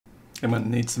I'm gonna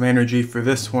need some energy for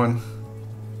this one.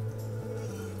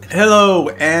 Hello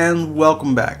and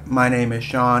welcome back. My name is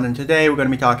Sean and today we're going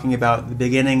to be talking about the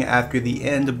beginning after the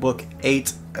end of book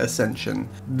 8, Ascension.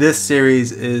 This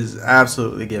series is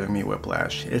absolutely giving me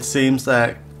whiplash. It seems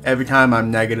that every time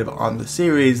I'm negative on the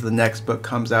series, the next book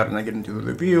comes out and I get into the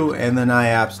review and then I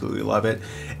absolutely love it.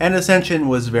 And Ascension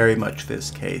was very much this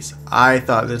case. I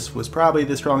thought this was probably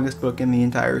the strongest book in the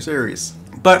entire series.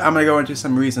 But I'm going to go into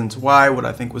some reasons why, what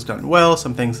I think was done well,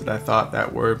 some things that I thought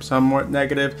that were somewhat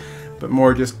negative, but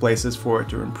more just places for it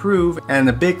to improve. And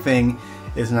the big thing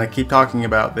is, and I keep talking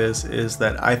about this, is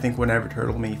that I think whenever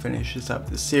Turtle Me finishes up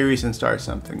this series and starts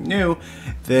something new,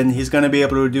 then he's going to be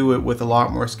able to do it with a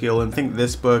lot more skill. And I think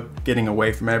this book, getting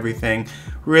away from everything,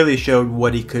 really showed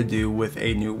what he could do with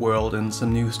a new world and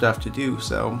some new stuff to do.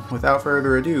 So without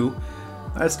further ado,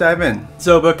 let's dive in.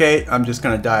 So book 8, I'm just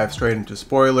going to dive straight into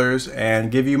spoilers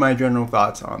and give you my general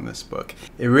thoughts on this book.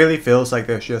 It really feels like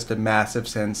there's just a massive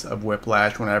sense of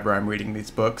whiplash whenever I'm reading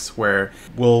these books, where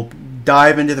we'll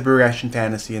dive into the progression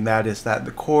fantasy, and that is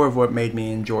the core of what made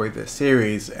me enjoy this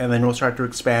series, and then we'll start to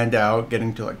expand out,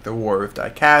 getting to like the War of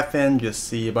Dicathin, just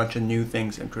see a bunch of new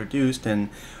things introduced. And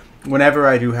whenever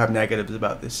I do have negatives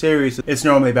about this series, it's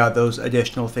normally about those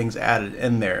additional things added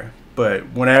in there.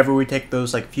 But whenever we take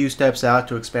those few steps out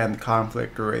to expand the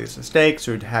conflict or raise the stakes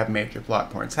or to have major plot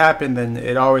points happen, then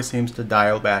it always seems to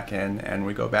dial back in and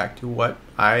we go back to what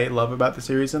I love about the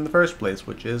series in the first place,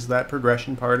 which is that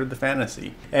progression part of the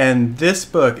fantasy. And this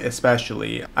book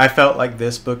especially, I felt like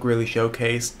this book really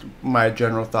showcased my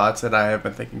general thoughts that I have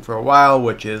been thinking for a while,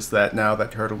 which is that now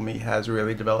that Turtle Me has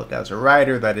really developed as a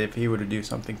writer, that if he were to do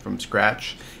something from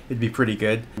scratch, it'd be pretty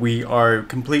good. We are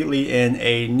completely in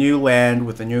a new land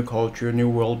with a new culture, new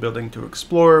world building to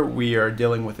explore. We are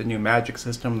dealing with a new magic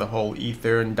system, the whole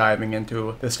ether, and diving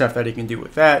into the stuff that he can do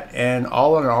with that. And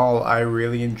all in all, I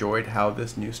really enjoyed how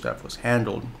this new stuff was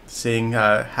handled. Seeing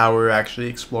how we're actually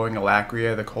exploring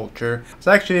Alacria, the culture. I was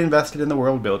actually invested in the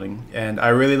world building, and I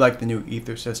really like the new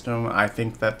ether system. I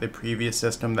think that the previous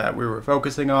system that we were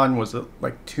focusing on was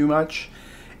too much,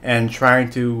 and trying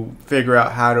to figure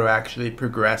out how to actually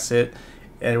progress it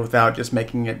and without just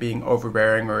making it being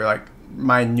overbearing or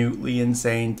minutely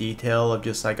insane detail of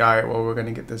just alright, well, we're going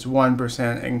to get this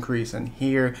 1% increase in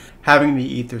here. Having the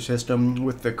ether system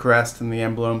with the crest and the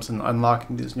emblems and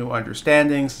unlocking these new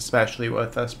understandings, especially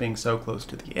with us being so close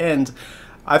to the end,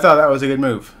 I thought that was a good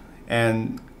move.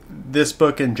 And this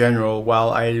book in general, while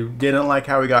I didn't like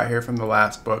how we got here from the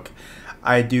last book,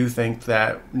 I do think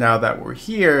that now that we're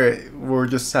here, we're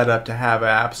just set up to have an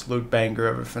absolute banger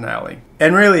of a finale.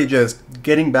 And really just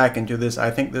getting back into this, I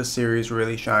think this series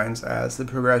really shines as the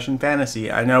progression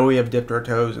fantasy. I know we have dipped our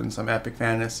toes in some epic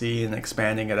fantasy and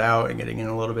expanding it out and getting in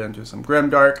a little bit into some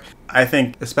grimdark. I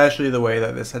think especially the way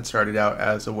that this had started out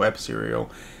as a web serial,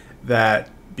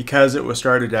 that because it was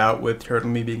started out with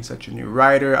Turtle Me being such a new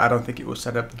writer, I don't think it was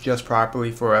set up just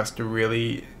properly for us to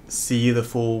really see the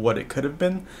full what it could have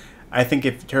been. I think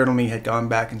if Turtle Me had gone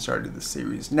back and started the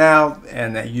series now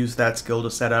and used that skill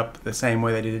to set up the same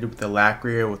way they did it with the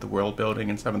Alacria, with the world building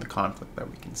and some of the conflict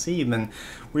that we can see, then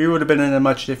we would have been in a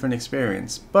much different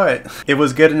experience. But it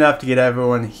was good enough to get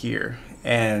everyone here.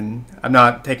 And I'm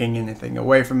not taking anything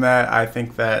away from that. I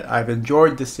think that I've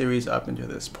enjoyed this series up until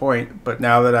this point, but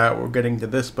now that we're getting to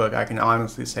this book, I can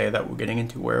honestly say that we're getting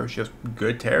into where it's just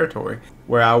good territory,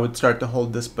 where I would start to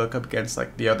hold this book up against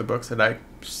the other books that I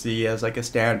see as a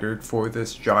standard for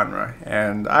this genre,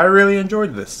 and I really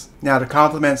enjoyed this. Now, to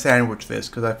complement sandwich this,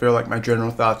 because I feel like my general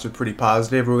thoughts are pretty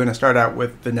positive, we're going to start out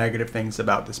with the negative things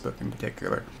about this book in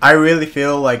particular. I really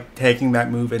feel like taking that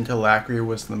move into Alacria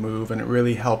was the move, and it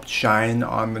really helped shine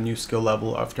on the new skill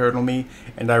level of Turtle Me,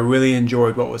 and I really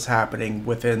enjoyed what was happening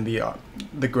within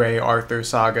the Grey Arthur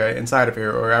saga inside of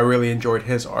here, or I really enjoyed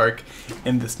his arc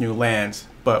in this new land.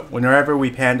 But whenever we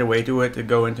panned away to it to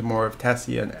go into more of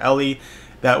Tessia and Ellie,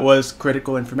 that was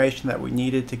critical information that we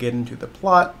needed to get into the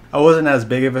plot. I wasn't as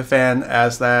big of a fan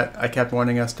as that. I kept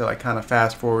wanting us to kind of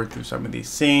fast forward through some of these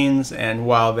scenes, and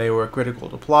while they were critical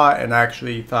to plot, and I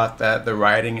actually thought that the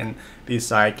writing and these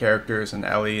side characters and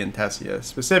Ellie and Tessia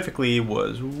specifically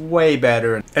was way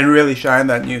better and really shined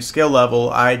that new skill level,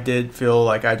 I did feel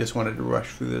like I just wanted to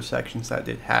rush through the sections that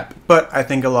did happen. But I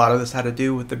think a lot of this had to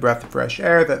do with the breath of fresh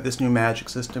air that this new magic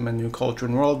system and new culture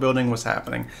and world building was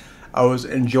happening. I was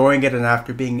enjoying it, and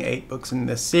after being 8 books in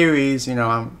this series,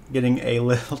 I'm getting a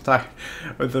little tired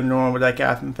of the normal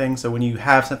Dicathin thing. So when you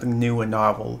have something new and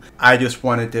novel, I just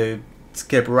wanted to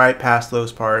skip right past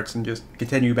those parts and just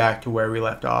continue back to where we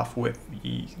left off with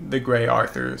the Grey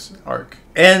Arthur's arc.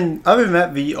 And other than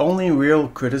that, the only real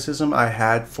criticism I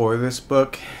had for this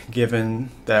book, given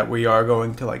that we are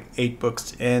going to like 8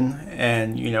 books in,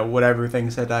 and you know, whatever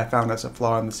things that I found as a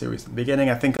flaw in the series at the beginning,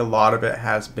 I think a lot of it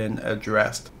has been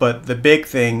addressed. But the big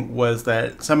thing was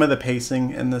that some of the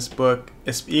pacing in this book,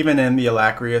 even in the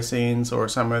Alacria scenes or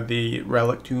some of the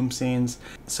Relic Tomb scenes,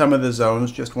 some of the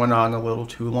zones just went on a little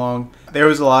too long. There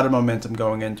was a lot of momentum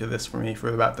going into this for me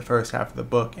for about the first half of the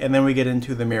book, and then we get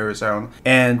into the Mirror Zone.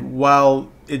 And while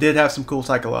it did have some cool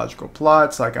psychological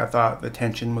plots, like I thought the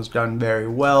tension was done very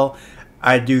well,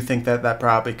 I do think that that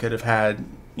probably could have had,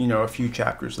 you know, a few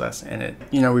chapters less in it.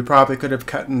 You know, we probably could have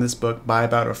cut in this book by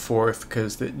about a fourth,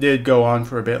 because it did go on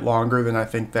for a bit longer than I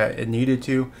think that it needed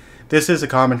to. This is a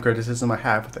common criticism I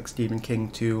have with like Stephen King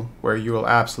too, where you will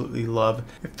absolutely love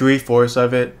 3/4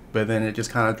 of it, but then it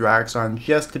just kind of drags on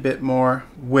just a bit more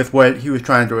with what he was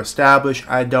trying to establish.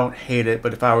 I don't hate it,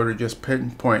 but if I were to just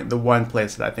pinpoint the one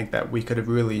place that I think that we could have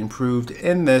really improved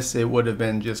in this, it would have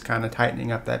been just kind of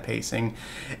tightening up that pacing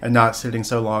and not sitting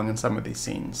so long in some of these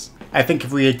scenes. I think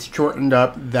if we had shortened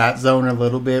up that zone a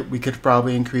little bit, we could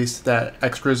probably increase that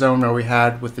extra zone where we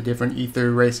had with the different ether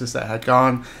races that had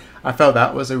gone. I felt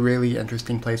that was a really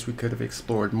interesting place we could have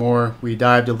explored more. We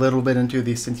dived a little bit into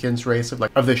the sentience race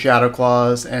of the Shadow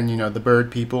Claws and, you know, the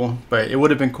bird people, but it would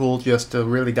have been cool just to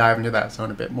really dive into that zone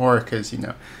a bit more, because, you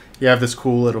know, you have this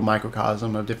cool little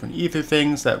microcosm of different ether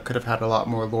things that could have had a lot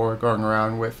more lore going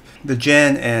around with the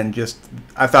Jinn, and just,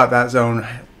 I thought that zone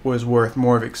was worth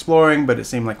more of exploring, but it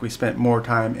seemed like we spent more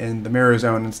time in the Mirror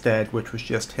Zone instead, which was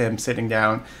just him sitting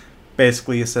down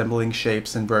basically assembling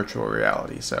shapes in virtual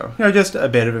reality. So, you know, just a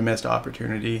bit of a missed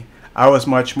opportunity. I was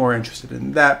much more interested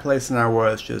in that place than I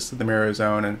was just the Mirror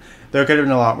Zone, and there could have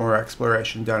been a lot more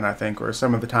exploration done, I think, or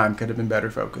some of the time could have been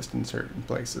better focused in certain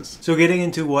places. So getting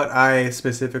into what I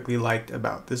specifically liked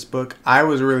about this book, I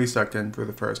was really sucked in for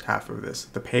the first half of this.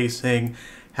 The pacing,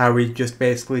 how we just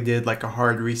basically did like a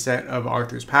hard reset of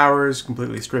Arthur's powers,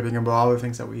 completely stripping him of all the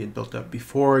things that we had built up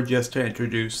before, just to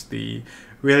introduce the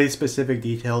really specific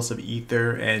details of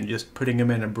ether and just putting him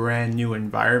in a brand new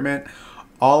environment.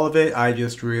 All of it, I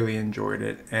just really enjoyed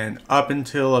it. And up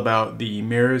until about the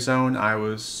Mirror Zone, I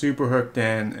was super hooked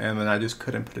in, and then I just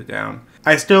couldn't put it down.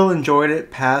 I still enjoyed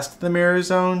it past the Mirror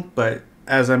Zone, but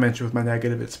as I mentioned with my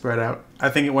negative, it spread out. I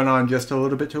think it went on just a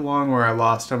little bit too long, where I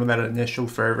lost some of that initial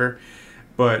fervor.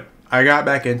 But I got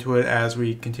back into it as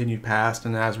we continued past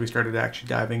and as we started actually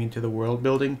diving into the world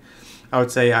building. I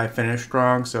would say I finished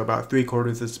strong, so about 3/4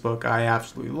 of this book I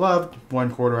absolutely loved,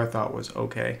 1/4 I thought was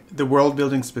okay. The world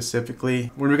building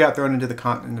specifically, when we got thrown into the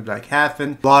continent of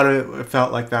Dikathan, a lot of it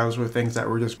felt like those were things that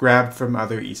were just grabbed from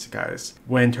other isekais.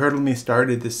 When Turtle Me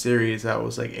started this series, that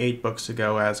was like 8 books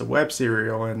ago as a web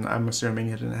serial, and I'm assuming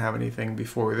he didn't have anything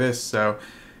before this, so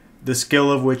the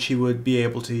skill of which he would be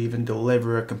able to even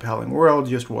deliver a compelling world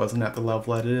just wasn't at the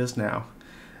level that it is now.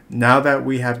 Now that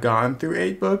we have gone through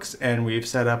 8 books and we've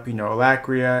set up, you know,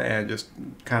 Alacria and just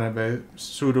kind of a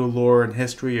pseudo lore and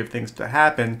history of things to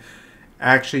happen,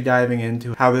 actually diving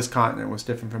into how this continent was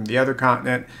different from the other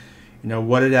continent, you know,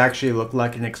 what it actually looked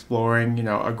like, in exploring, you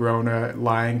know, Agrona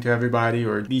lying to everybody,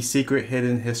 or the secret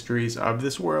hidden histories of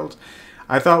this world,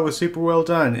 I thought was super well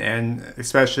done. And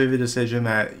especially the decision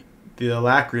that the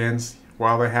Alacrians,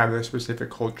 while they have their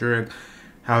specific culture and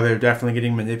how they're definitely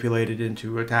getting manipulated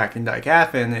into attacking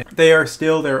Dikathan, they are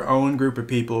still their own group of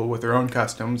people with their own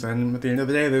customs, and at the end of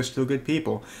the day, they're still good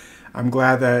people. I'm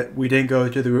glad that we didn't go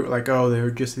to the route like, oh, they're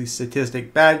just these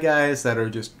sadistic bad guys that are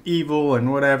just evil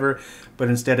and whatever, but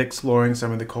instead exploring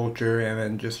some of the culture and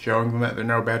then just showing them that they're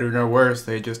no better, no worse.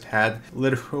 They just had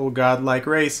literal godlike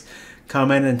race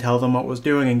come in and tell them what was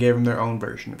doing and gave them their own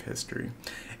version of history.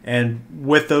 And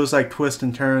with those like twists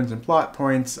and turns and plot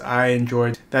points, I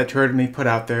enjoyed that Turtle Me put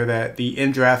out there that the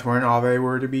Indrath weren't all they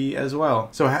were to be as well.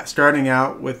 So starting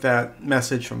out with that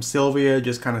message from Sylvia,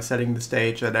 just kind of setting the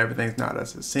stage that everything's not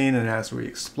as it's seen, and as we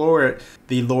explore it,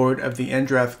 the Lord of the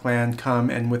Indrath clan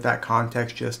come, and with that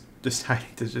context just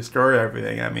deciding to destroy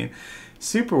everything. I mean,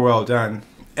 super well done.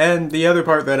 And the other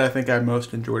part that I think I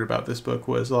most enjoyed about this book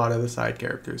was a lot of the side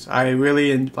characters. I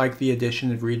really liked the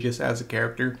addition of Regis as a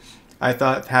character. I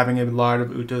thought having a lot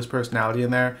of Uto's personality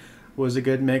in there was a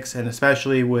good mix, and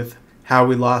especially with how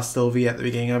we lost Sylvie at the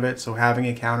beginning of it, so having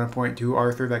a counterpoint to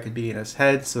Arthur that could be in his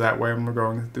head, so that way when we're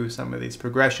going through some of these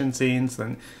progression scenes,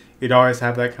 then you'd always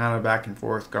have that kind of back and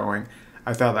forth going.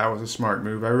 I thought that was a smart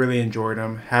move. I really enjoyed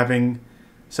him. Having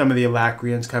some of the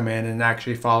Alacrians come in and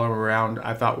actually follow him around,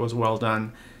 I thought was well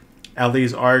done.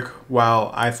 Ellie's arc,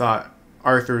 while I thought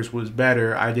Arthur's was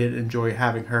better, I did enjoy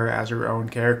having her as her own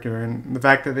character, and the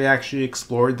fact that they actually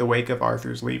explored the wake of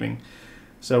Arthur's leaving.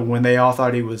 So when they all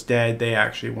thought he was dead, they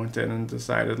actually went in and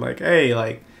decided, like, hey,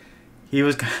 like, he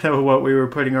was kind of what we were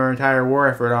putting our entire war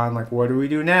effort on. Like, what do we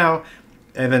do now?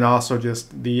 And then also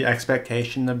just the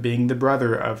expectation of being the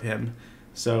brother of him.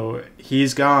 So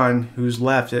he's gone, who's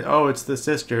left? It's the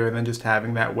sister, and then just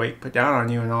having that weight put down on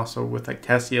you, and also with like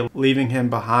Tessia leaving him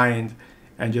behind,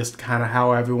 and just kind of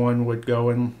how everyone would go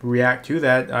and react to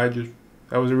that.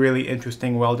 That was a really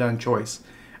interesting, well done choice.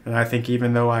 And I think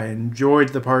even though I enjoyed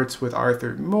the parts with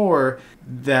Arthur more,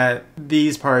 that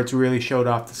these parts really showed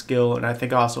off the skill, and I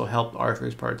think also helped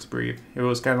Arthur's parts breathe. It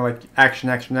was kind of like action,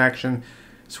 action, action,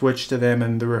 switch to them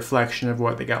and the reflection of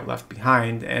what they got left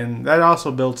behind, and that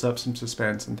also builds up some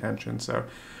suspense and tension. So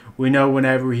we know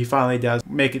whenever he finally does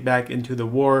make it back into the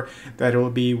war, that it will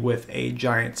be with a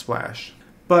giant splash.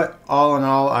 But all in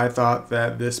all, I thought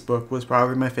that this book was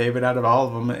probably my favorite out of all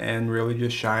of them, and really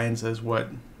just shines as what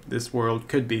this world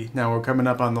could be. Now we're coming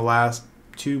up on the last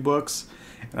 2 books,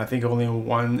 and I think only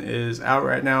one is out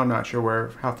right now. I'm not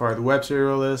sure how far the web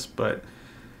serial is, but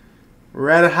we're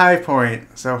at a high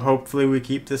point, so hopefully we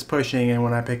keep this pushing, and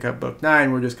when I pick up book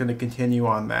 9, we're just going to continue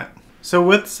on that. So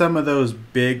with some of those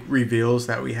big reveals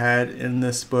that we had in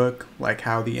this book, like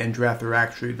how the Indrath are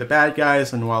actually the bad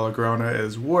guys and while Agrona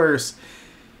is worse,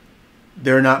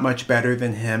 they're not much better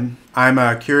than him.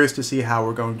 I'm curious to see how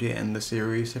we're going to end the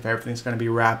series, if everything's going to be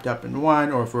wrapped up in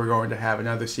one, or if we're going to have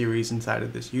another series inside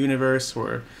of this universe,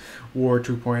 or War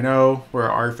 2.0,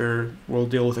 where Arthur will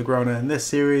deal with Agrona in this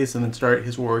series, and then start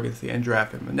his war against the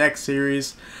Indrath in the next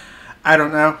series. I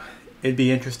don't know. It'd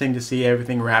be interesting to see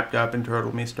everything wrapped up and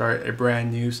Turtle Me start a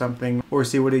brand new something, or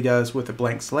see what he does with a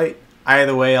blank slate.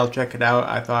 Either way, I'll check it out.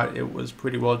 I thought it was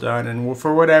pretty well done, and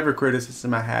for whatever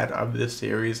criticism I had of this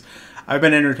series, I've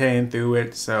been entertained through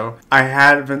it, so I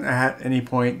haven't at any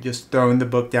point just thrown the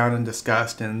book down in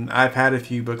disgust. And I've had a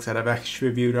few books that I've actually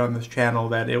reviewed on this channel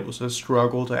that it was a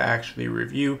struggle to actually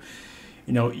review.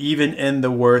 You know, even in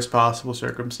the worst possible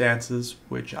circumstances,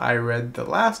 which I read the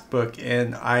last book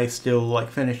and I still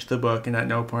finished the book, and at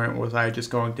no point was I just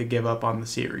going to give up on the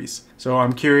series. So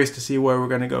I'm curious to see where we're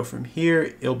going to go from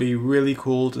here. It'll be really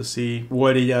cool to see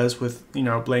what he does with,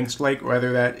 Blank Slate,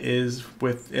 whether that is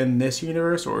within this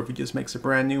universe or if he just makes a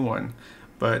brand new one.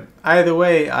 But either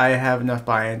way, I have enough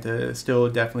buy-in to still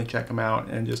definitely check them out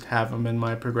and just have them in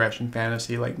my progression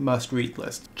fantasy must-read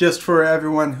list. Just for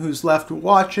everyone who's left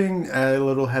watching, a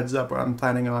little heads up what I'm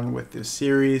planning on with this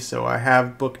series. So I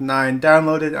have book 9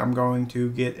 downloaded. I'm going to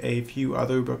get a few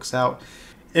other books out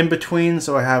in between,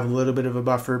 so I have a little bit of a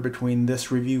buffer between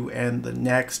this review and the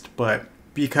next. But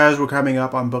because we're coming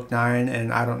up on book 9,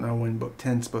 and I don't know when book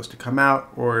 10 is supposed to come out,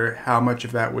 or how much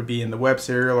of that would be in the web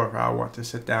serial, or how I want to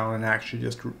sit down and actually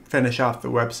just finish off the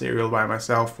web serial by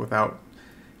myself without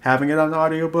having it on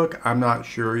audiobook, I'm not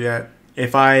sure yet.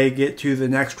 If I get to the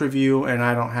next review and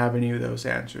I don't have any of those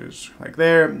answers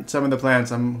some of the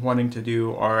plans I'm wanting to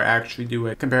do are actually do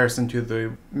a comparison to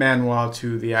the manual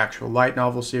to the actual light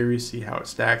novel series, see how it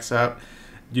stacks up,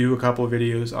 do a couple of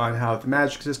videos on how the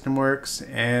magic system works,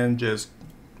 and just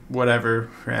whatever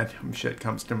random shit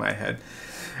comes to my head.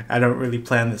 I don't really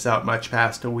plan this out much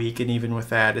past a week, and even with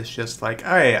that, it's just like,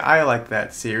 hey, I like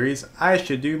that series. I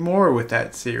should do more with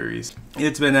that series.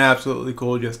 It's been absolutely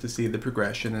cool just to see the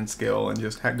progression and skill, and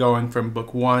just going from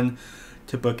book 1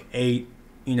 to book 8.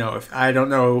 If I don't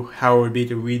know how it would be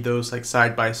to read those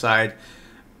side by side,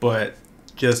 but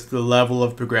just the level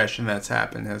of progression that's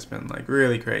happened has been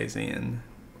really crazy. And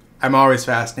I'm always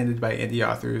fascinated by indie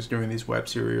authors doing these web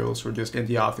serials, or just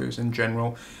indie authors in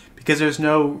general, because there's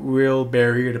no real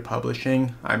barrier to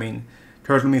publishing. I mean,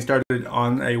 Turtle Me started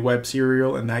on a web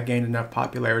serial, and that gained enough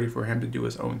popularity for him to do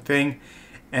his own thing.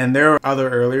 And there are other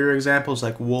earlier examples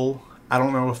like Wool. I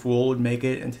don't know if Wool would make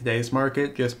it in today's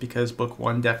market, just because book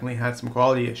 1 definitely had some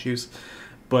quality issues.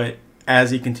 But as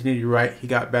he continued to write, he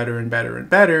got better and better and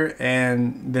better,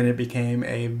 and then it became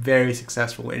a very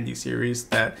successful indie series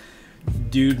that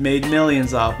dude made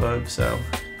millions off of. So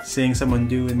seeing someone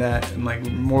doing that in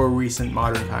more recent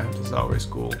modern times is always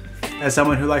cool. As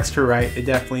someone who likes to write, it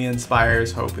definitely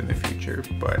inspires hope in the future.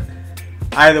 But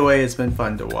either way, it's been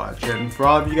fun to watch. And for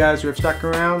all of you guys who have stuck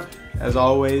around, as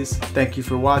always, thank you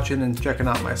for watching and checking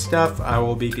out my stuff. I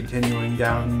will be continuing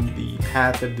down the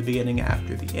path of the beginning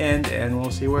after the end, and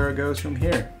we'll see where it goes from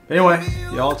here. But anyway,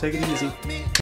 y'all take it easy.